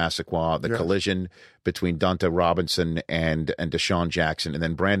Muhammad Massaquoi, the collision between Donta Robinson and Deshaun Jackson, and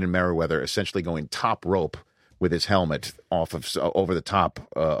then Brandon Merriweather essentially going top rope with his helmet over the top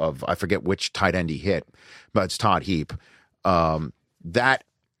of I forget which tight end he hit, but it's Todd Heap. That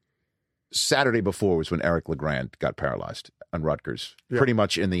Saturday before was when Eric LeGrand got paralyzed on Rutgers, pretty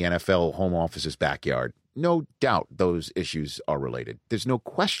much in the NFL home office's backyard. No doubt those issues are related. There's no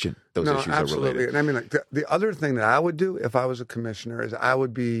question those issues are related. And I mean, like, the other thing that I would do if I was a commissioner is I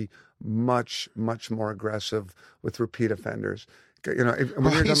would be much, much more aggressive with repeat offenders. You know,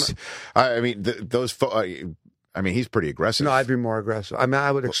 he's pretty aggressive. No, I'd be more aggressive. I mean,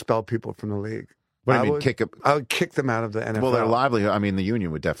 I would expel people from the league. What do you mean, kick up? I would kick them out of the NFL. Well, their livelihood. I mean, the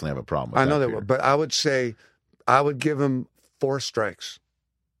union would definitely have a problem with that. I know they would, but I would say I would give them 4 strikes.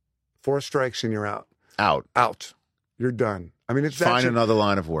 4 strikes and you're out. Out. You're done. I mean, find another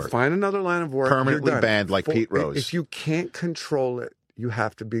line of work. Find another line of work. Permanently banned, like Pete Rose. If you can't control it, you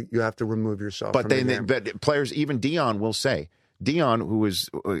have to remove yourself. But but players, even Dion will say. Dion, who is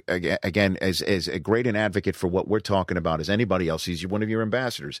again as a great an advocate for what we're talking about as anybody else. He's one of your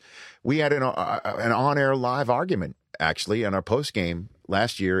ambassadors. We had an on-air live argument actually on our post game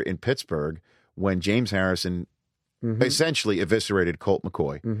last year in Pittsburgh when James Harrison essentially eviscerated Colt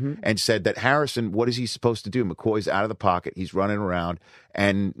McCoy and said that Harrison, what is he supposed to do? McCoy's out of the pocket. He's running around.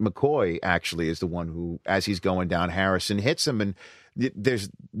 And McCoy actually is the one who, as he's going down, Harrison hits him. And there's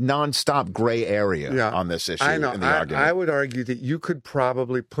nonstop gray area on this issue. I know. In the argument. I would argue that you could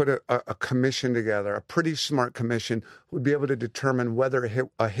probably put a commission together, a pretty smart commission who would be able to determine whether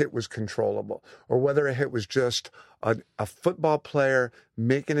a hit was controllable or whether a hit was just a football player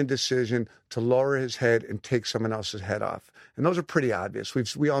making a decision to lower his head and take someone else's head off. And those are pretty obvious.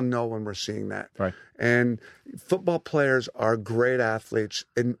 We all know when we're seeing that. Right. And football players are great athletes,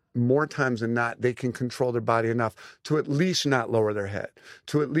 and more times than not, they can control their body enough to at least not lower their head,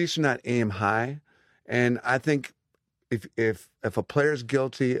 to at least not aim high. And I think if a player's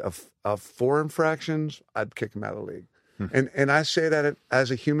guilty of 4 infractions, I'd kick him out of the league. And I say that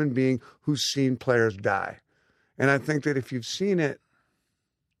as a human being who's seen players die. And I think that if you've seen it,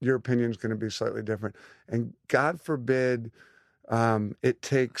 your opinion is going to be slightly different. And God forbid it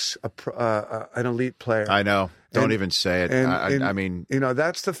takes an elite player. I know. Don't even say it. I mean, you know,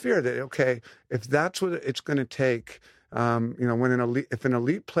 that's the fear that, okay, if that's what it's going to take, when if an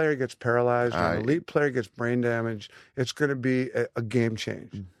elite player gets paralyzed, or an elite player gets brain damage, it's going to be a game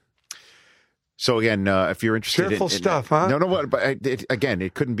change. So again, if you're interested, careful stuff, huh? No. But again,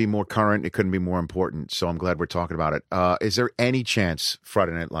 it couldn't be more current. It couldn't be more important. So I'm glad we're talking about it. Is there any chance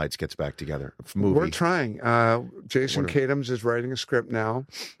Friday Night Lights gets back together? We're trying. Jason Katims is writing a script now.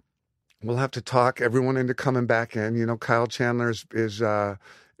 We'll have to talk everyone into coming back in. You know, Kyle Chandler is.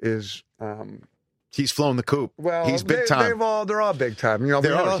 He's flown the coop. Well, he's big time. They're all big time. You know,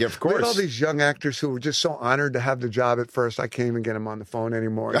 of course. We had all these young actors who were just so honored to have the job at first. I can't even get them on the phone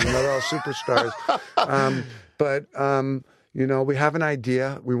anymore. You know, they're all superstars. You know, we have an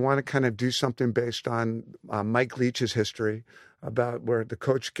idea. We want to kind of do something based on Mike Leach's history about where the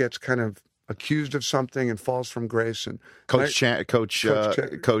coach gets kind of accused of something and falls from grace. And Coach Taylor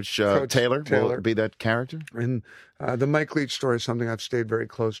will be that character. And the Mike Leach story is something I've stayed very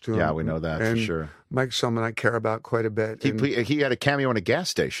close to. Yeah, we know that for sure. Mike's someone I care about quite a bit. He had a cameo in a gas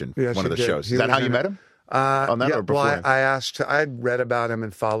station. Yes, one of the shows. Is that how you met him? On that or before? Well, I'd read about him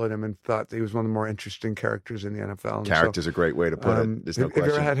and followed him and thought that he was one of the more interesting characters in the NFL. Character's a great way to put it. There's no question.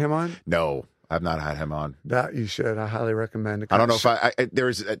 Have you ever had him on? No. I've not had him on. That you should. I highly recommend it. I don't know if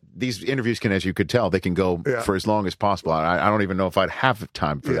there's these interviews can, as you could tell, they can go for as long as possible. I don't even know if I'd have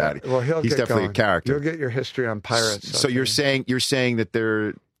time for that. Well, he's definitely a character. You'll get your history on Pirates. So you're saying that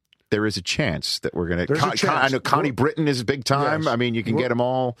there is a chance that we're going to. I know Connie Britton is big time. Yes. I mean, you can get them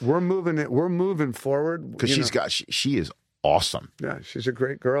all. We're moving forward because she is awesome. Yeah, she's a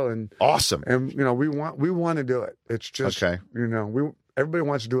great girl and awesome. And we want to do it. It's just everybody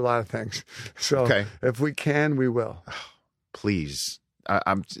wants to do a lot of things. So if we can, we will. Please.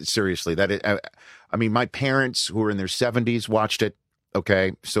 I'm seriously, I mean, my parents who were in their 70s watched it.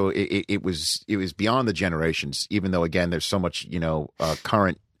 Okay. So it was beyond the generations, even though, again, there's so much,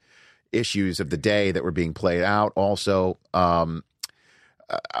 current issues of the day that were being played out. Also,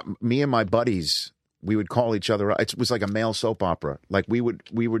 me and my buddies, we would call each other. It was like a male soap opera. Like we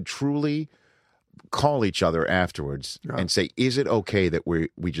would truly call each other afterwards and say, "Is it okay that we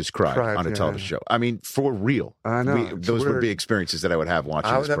just cried on a television show?" I mean, for real. I know those would be experieries that I would have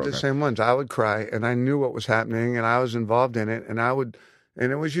watching. I would this have program. the same ones. I would cry, and I knew what was happening, and I was involved in it, and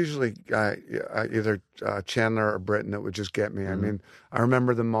it was usually either Chandler or Britton that would just get me. I mean, I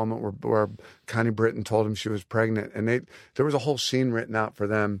remember the moment where Connie Britton told him she was pregnant, and there was a whole scene written out for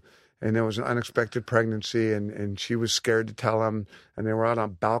them. And there was an unexpected pregnancy, and she was scared to tell him. And they were out on a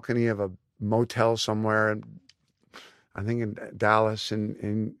balcony of a motel somewhere, and I think in Dallas,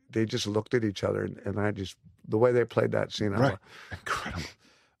 and they just looked at each other, and I just the way they played that scene, right, incredible,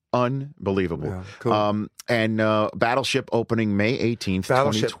 Unbelievable. Yeah, cool. And Battleship opening May 18th,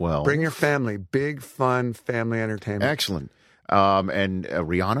 Battleship, 2012. bring your family. Big, fun family entertainment. Excellent. And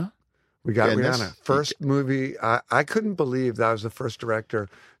Rihanna? We got in Rihanna. this? First movie. I couldn't believe that I was the first director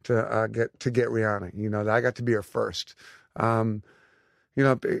to get Rihanna. You know, that I got to be her first. You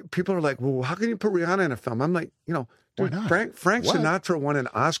know, people are like, well, how can you put Rihanna in a film? I'm like, you know, dude, Frank What? Sinatra won an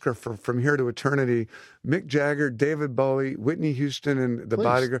Oscar for From Here to Eternity. Mick Jagger, David Bowie, Whitney Houston, and The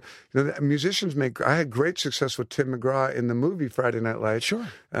Bodyguard. You know, musicians make. I had great success with Tim McGraw in the movie Friday Night Lights. Sure.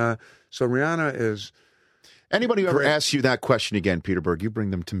 So Rihanna is. Anybody who ever asks you that question again, Peter Berg, you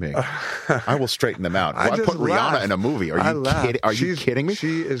bring them to me. I will straighten them out. Why put Rihanna in a movie? Are you kidding? Are you kidding me?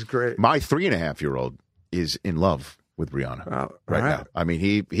 She is great. My 3.5-year-old is in love with Rihanna right now. I mean,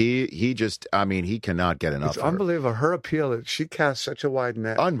 he just, I mean, he cannot get enough. It's unbelievable. Her appeal. She casts such a wide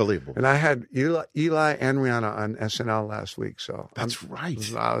net. Unbelievable. And I had Eli and Rihanna on SNL last week. So that's right.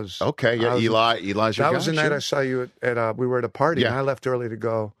 Eli's Eli's your guy. That was the night I saw you at we were at a party, and I left early to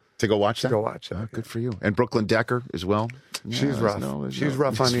go. To go watch that? To go watch that. Oh, good for you. And Brooklyn Decker as well. She's rough. She's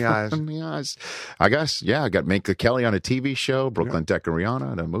rough on the eyes. On the eyes. I guess, I got Minka Kelly on a TV show, Brooklyn Decker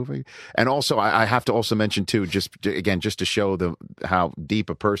Rihanna in a movie. And also, I have to also mention, too, just to show how deep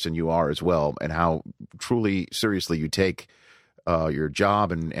a person you are as well and how truly seriously you take your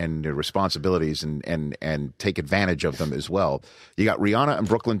job and your responsibilities and take advantage of them as well. You got Rihanna and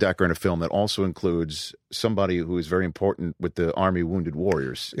Brooklyn Decker in a film that also includes somebody who is very important with the Army Wounded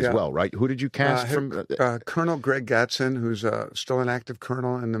Warriors as well, right? Who did you cast from? Colonel Greg Gatson, who's still an active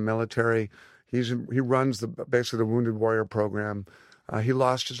colonel in the military. He runs basically the Wounded Warrior program. He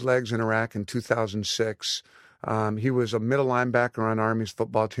lost his legs in Iraq in 2006. He was a middle linebacker on Army's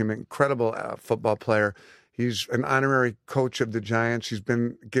football team, incredible football player. He's an honorary coach of the Giants. He's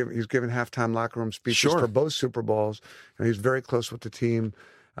given halftime locker room speeches for both Super Bowls, and he's very close with the team.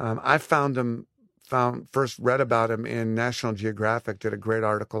 I first read about him in National Geographic. Did a great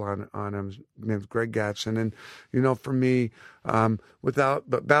article on him. His name's Greg Gatson, and you know, for me,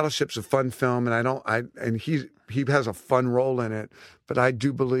 but Battleship's a fun film, and he has a fun role in it. But I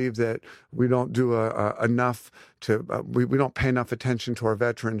do believe that we don't do enough to we don't pay enough attention to our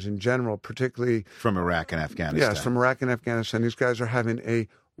veterans in general, particularly from Iraq and Afghanistan. Yes, from Iraq and Afghanistan. These guys are having a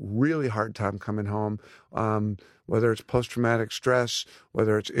really hard time coming home, whether it's post-traumatic stress,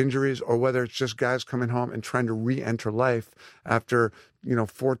 whether it's injuries, or whether it's just guys coming home and trying to re-enter life after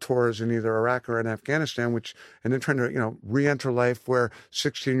 4 tours in either Iraq or in Afghanistan, and then trying to re-enter life where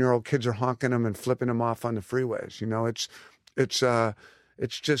 16-year-old kids are honking them and flipping them off on the freeways.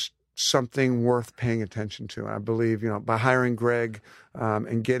 It's just something worth paying attention to. And I believe by hiring Greg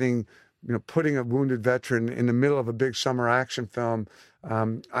and getting putting a wounded veteran in the middle of a big summer action film.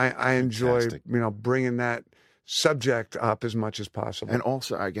 I enjoy, bringing that subject up as much as possible. And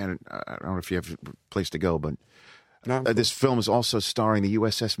also, again, I don't know if you have a place to go, but this film is also starring the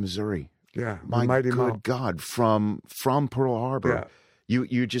USS Missouri. Yeah, my Mighty good Mo. God, from Pearl Harbor. Yeah.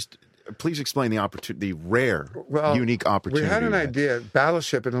 You just please explain the opportunity, the rare, unique opportunity. We had an idea,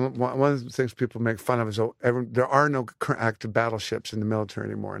 Battleship, and one of the things people make fun of is there are no active battleships in the military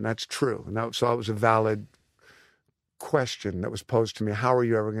anymore, and that's true. And so it was a valid question that was posed to me. How are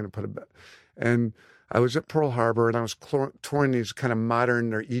you ever going to put and I was at Pearl Harbor, and I was touring these kind of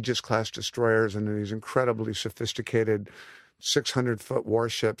modern or Aegis-class destroyers and these incredibly sophisticated 600-foot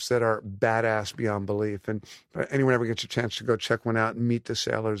warships that are badass beyond belief. And anyone ever gets a chance to go check one out and meet the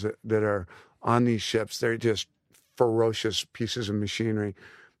sailors that are on these ships, they're just ferocious pieces of machinery.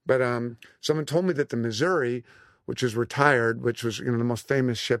 But someone told me that the Missouri, which is retired, which was the most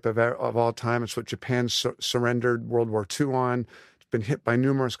famous ship of all time, it's what Japan surrendered World War II on. Been hit by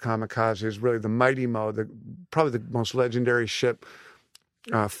numerous kamikazes, really the Mighty Mo, probably the most legendary ship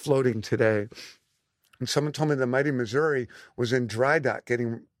floating today. And someone told me the Mighty Missouri was in dry dock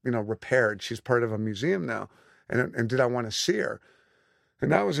getting, repaired. She's part of a museum now. And did I want to see her?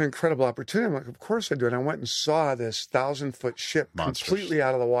 And that was an incredible opportunity. I'm like, of course I do. And I went and saw this 1,000-foot ship completely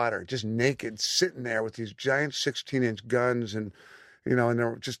out of the water, just naked, sitting there with these giant 16-inch guns and and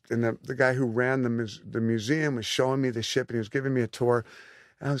there the guy who ran the museum was showing me the ship, and he was giving me a tour.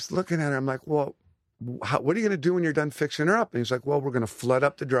 And I was looking at her. I'm like, well, what are you going to do when you're done fixing her up? And he's like, well, we're going to flood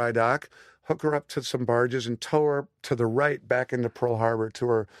up the dry dock, hook her up to some barges, and tow her to the right back into Pearl Harbor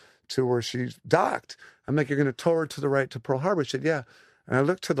to where she's docked. I'm like, you're going to tow her to the right to Pearl Harbor? He said, yeah. And I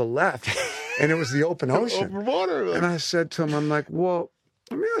looked to the left, and it was the open ocean. Open water. And I said to him, I'm like, well,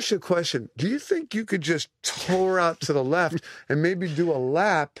 let me ask you a question. Do you think you could just tow her out to the left and maybe do a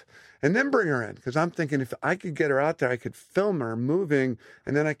lap and then bring her in? Because I'm thinking if I could get her out there, I could film her moving,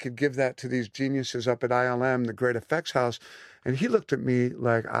 and then I could give that to these geniuses up at ILM, the Great Effects House. And he looked at me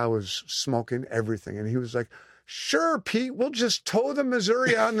like I was smoking everything. And he was like, sure, Pete, we'll just tow the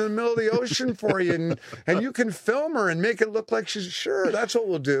Missouri out in the middle of the ocean for you, and you can film her and make it look like she's, sure, that's what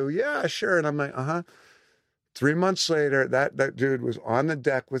we'll do. Yeah, sure. And I'm like, 3 months later, that dude was on the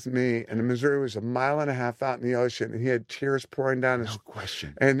deck with me, and the Missouri was 1.5 miles out in the ocean, and he had tears pouring down his... No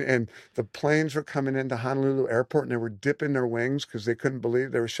question. And the planes were coming into Honolulu Airport, and they were dipping their wings because they couldn't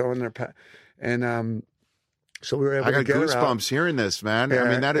believe they were showing their... And so we were able to get her out. I got goosebumps hearing this, man. Yeah, I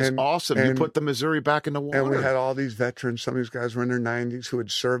mean, that is awesome. You put the Missouri back in the water. And we had all these veterans. Some of these guys were in their 90s who had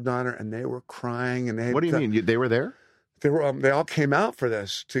served on her, and they were crying. And they What do you mean? They were there? They were. They all came out for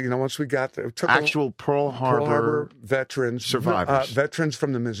this. To, once we got there, took actual Pearl Harbor veterans, survivors, veterans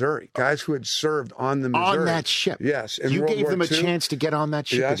from the Missouri, guys who had served on the Missouri, on that ship. Yes, in you World gave War them a II. chance to get on that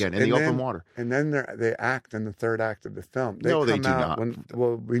ship again in the open water. And then they act in the third act of the film. They no, come they do out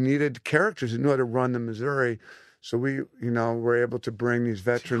not. We needed characters who knew how to run the Missouri, so we, were able to bring these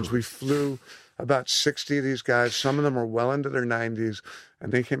veterans. We flew about 60 of these guys. Some of them were well into their 90s,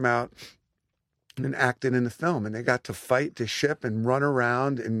 and they came out and acted in the film, and they got to fight the ship and run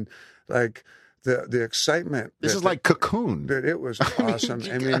around, and like the excitement. This is like Cocoon. It was awesome.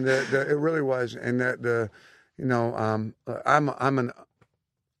 I mean, it really was, and I'm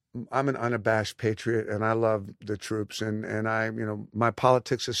an unabashed patriot, and I love the troops, and I, my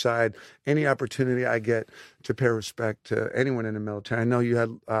politics aside, any opportunity I get to pay respect to anyone in the military. I know you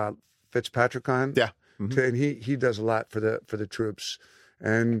had Fitzpatrick on, yeah, and he does a lot for the troops,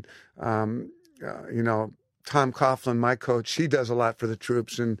 and Tom Coughlin, my coach, he does a lot for the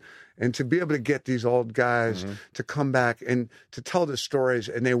troops, and to be able to get these old guys to come back and to tell the stories,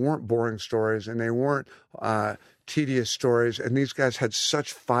 and they weren't boring stories, and they weren't tedious stories, and these guys had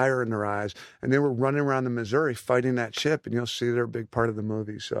such fire in their eyes, and they were running around the Missouri fighting that ship, and you'll see they're a big part of the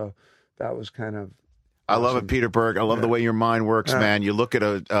movie. So that was kind of I love it, Peter Berg. I love the way your mind works, man. You look at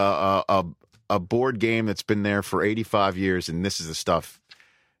a board game that's been there for 85 years, and this is the stuff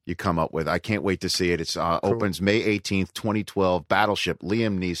you come up with. I can't wait to see it. It's opens May 18th, 2012. Battleship,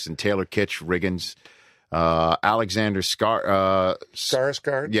 Liam Neeson, Taylor Kitsch, Riggins, Alexander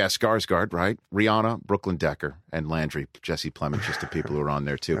Skarsgård. Yeah, Skarsgård, right? Rihanna, Brooklyn Decker, and Landry, Jesse Plemons, just the people who are on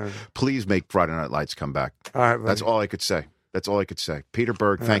there, too. Please make Friday Night Lights come back. All right, buddy. That's all I could say. That's all I could say. Peter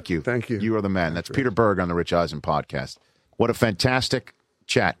Berg, thank you. Thank you. You are the man. That's Peter Berg on the Rich Eisen podcast. What a fantastic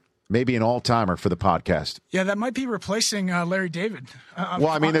chat. Maybe an all-timer for the podcast. Yeah, that might be replacing Larry David. Well,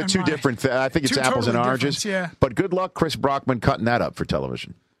 I mean, they're two different I think it's apples and oranges. Yeah. But good luck, Chris Brockman, cutting that up for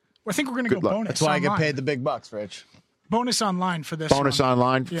television. Well, I think we're going to go luck. bonus. That's why online. I get paid the big bucks, Rich. Bonus online for this. Bonus one.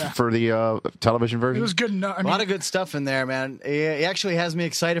 online for the television version? It was good enough. A lot of good stuff in there, man. He actually has me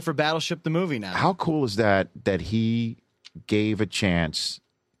excited for Battleship the movie now. How cool is that he gave a chance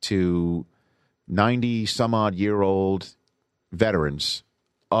to 90-some-odd-year-old veterans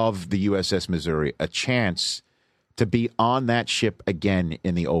of the USS Missouri a chance to be on that ship again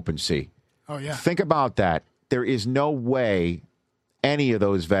in the open sea. Oh, yeah. Think about that. There is no way any of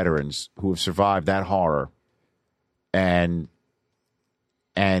those veterans who have survived that horror and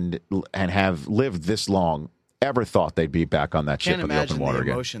have lived this long ever thought they'd be back on that ship in the open water the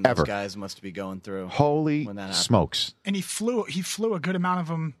again. Emotion Ever. those guys must be going through. Holy when that smokes. And he flew a good amount of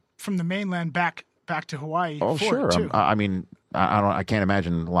them from the mainland back to Hawaii. Oh, sure. I mean, I can't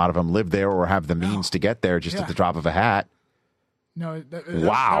imagine a lot of them live there or have the means to get there just at the drop of a hat. No, that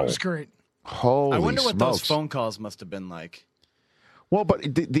was great. Holy I wonder what smokes. those phone calls must have been like. Well, but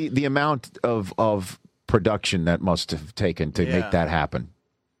the amount of production that must have taken to make that happen.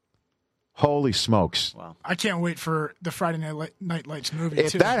 Holy smokes. Wow. I can't wait for the Friday Night Lights movie,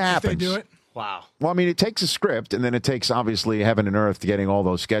 If too. that happens, If they do it. Wow. Well, I mean, it takes a script, and then it takes, obviously, heaven and earth to getting all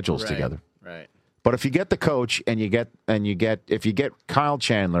those schedules together. Right. But if you get the coach and you get Kyle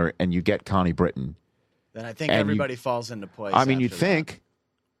Chandler and you get Connie Britton, then I think everybody falls into place. I mean, you'd think.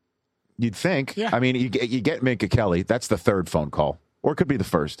 Yeah. I mean, you get Minka Kelly. That's the third phone call, or it could be the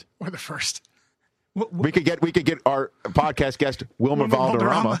first. Or the first. We could get our podcast guest Wilmer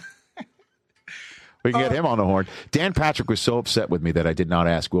Valderrama. We can get him on the horn. Dan Patrick was so upset with me that I did not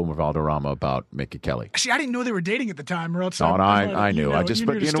ask Wilmer Valderrama about Minka Kelly. See, I didn't know they were dating at the time, or else I knew. We're not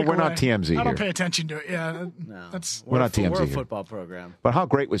TMZ here. I don't pay attention to it. Yeah, we're not TMZ We're a here. football program. But how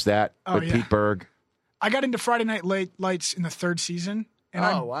great was that with Pete Berg? I got into Friday Night Lights in the third season, and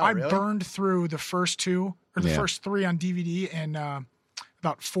I really? burned through the first two or the first three on DVD in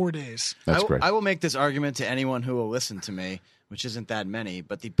about 4 days. That's great. I will make this argument to anyone who will listen to me, which isn't that many,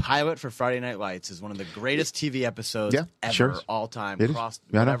 but the pilot for Friday Night Lights is one of the greatest TV episodes ever, all time, across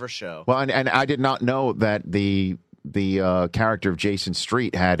whatever show. Well, and I did not know that the character of Jason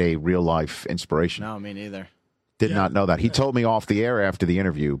Street had a real life inspiration. No, me neither. Did not know that. He told me off the air after the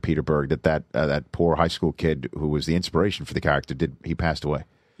interview, Peter Berg, that poor high school kid who was the inspiration for the character he passed away.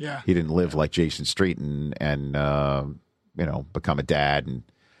 Yeah, he didn't live like Jason Street and become a dad. And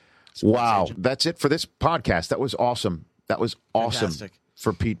wow, that's it for this podcast. That was awesome. That was awesome. Fantastic.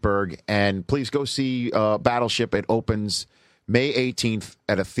 For Pete Berg. And please go see Battleship. It opens May 18th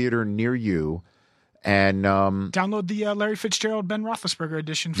at a theater near you. And download the Larry Fitzgerald, Ben Roethlisberger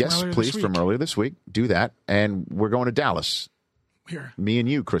edition from earlier this week. From earlier this week. Do that. And we're going to Dallas. Here. Me and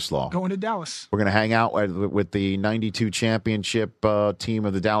you, Chris Law. Going to Dallas. We're going to hang out with the 92 championship team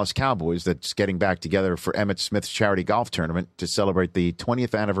of the Dallas Cowboys that's getting back together for Emmitt Smith's charity golf tournament to celebrate the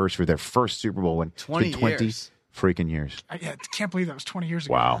 20th anniversary of their first Super Bowl win. 20 years. Freaking years. I can't believe that was 20 years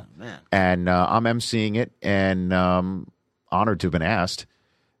ago. Wow. Oh, man. And I'm emceeing it and honored to have been asked.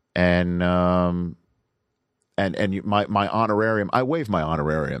 And my honorarium, I waive my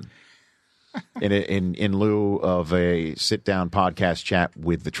honorarium in lieu of a sit-down podcast chat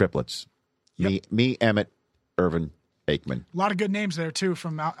with the triplets. Yep. Me, Emmett, Irvin, Aikman. A lot of good names there, too,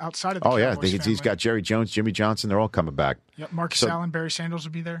 from outside of the Cowboys family. He's got Jerry Jones, Jimmy Johnson. They're all coming back. Yep, Marcus Allen, Barry Sanders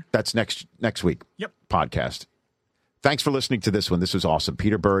will be there. That's next week. Yep. Podcast. Thanks for listening to this one. This was awesome.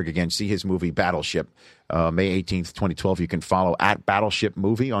 Peter Berg, again, see his movie Battleship, May 18th, 2012. You can follow at Battleship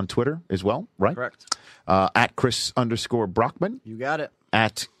Movie on Twitter as well, right? Correct. At Chris_Brockman. You got it.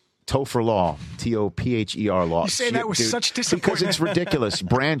 At Topher Law, Topher Law. You say that with such disappointment. Because it's ridiculous.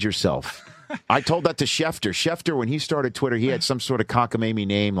 Brand yourself. I told that to Schefter. Schefter, when he started Twitter, he had some sort of cockamamie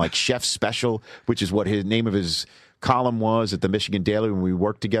name like Chef Special, which is what his name of his column was at the Michigan Daily when we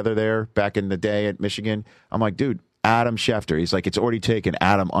worked together there back in the day at Michigan. I'm like, dude, Adam Schefter. He's like, it's already taken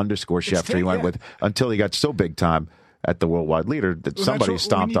Adam_Schefter. He went with until he got so big time at the Worldwide Leader that somebody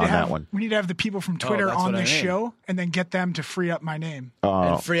stomped on that one. We need to have the people from Twitter on this show and then get them to free up my name.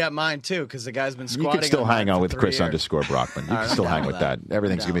 And free up mine, too, because the guy's been squatting. You can still hang on with Chris_Brockman. You can still hang with that.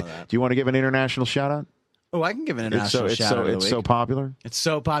 Everything's going to be. Do you want to give an international shout-out? Oh, I can give an international shout-out of the week. It's so popular? It's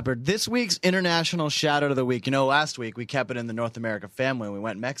so popular. This week's international shout-out of the week. You know, last week we kept it in the North America family and we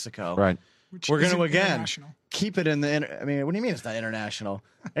went Mexico. Right. We're going to, again, keep it in the... I mean, what do you mean it's not international?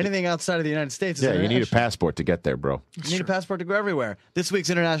 Anything outside of the United States is you need a passport to get there, bro. You need a passport to go everywhere. This week's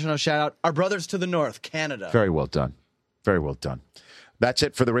international shout-out, our brothers to the north, Canada. Very well done. Very well done. That's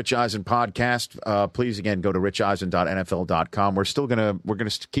it for the Rich Eisen podcast. Please, again, go to richeisen.nfl.com. We're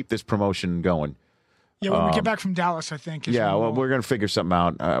gonna keep this promotion going. Yeah, when we get back from Dallas, I think. We're going to figure something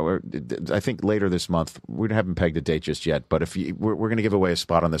out. I think later this month. We haven't pegged a date just yet, but we're going to give away a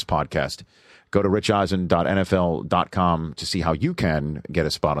spot on this podcast. Go to richeisen.nfl.com to see how you can get a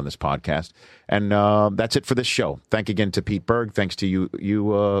spot on this podcast. And that's it for this show. Thank again to Pete Berg. Thanks to you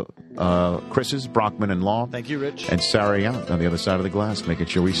Chris's, Brockman, and Law. Thank you, Rich. And Sarah Young on the other side of the glass, making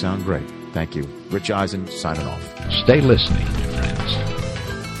sure we sound great. Thank you. Rich Eisen, signing off. Stay listening, friends.